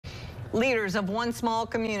Leaders of one small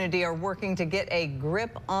community are working to get a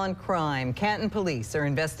grip on crime. Canton police are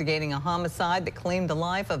investigating a homicide that claimed the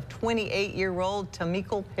life of 28-year-old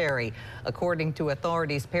Tamiko Perry. According to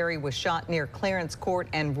authorities, Perry was shot near Clarence Court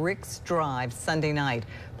and Ricks Drive Sunday night.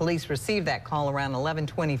 Police received that call around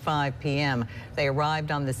 11:25 p.m. They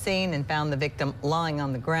arrived on the scene and found the victim lying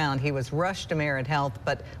on the ground. He was rushed to Merit Health,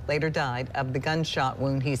 but later died of the gunshot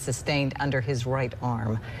wound he sustained under his right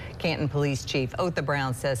arm. Canton Police Chief Otha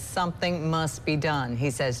Brown says something must be done. He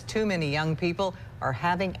says too many young people are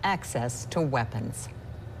having access to weapons.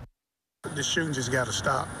 The shooting just got to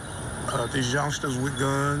stop. These youngsters with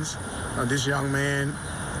guns, this young man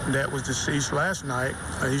that was deceased last night,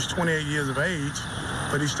 he's 28 years of age,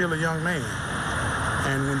 but he's still a young man.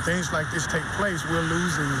 And when things like this take place, we're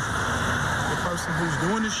losing the person who's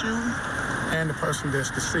doing the shooting and the person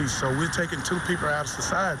that's deceased. So we're taking two people out of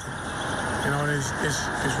society. You know,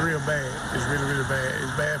 it's real bad. It's really, really bad.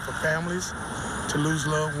 It's bad for families to lose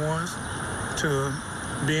loved ones to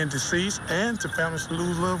being deceased, and to families to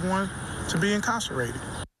lose loved ones to be incarcerated.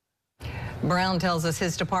 Brown tells us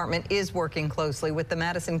his department is working closely with the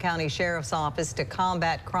Madison County Sheriff's Office to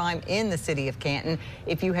combat crime in the city of Canton.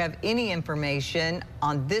 If you have any information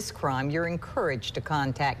on this crime, you're encouraged to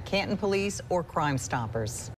contact Canton Police or Crime Stoppers.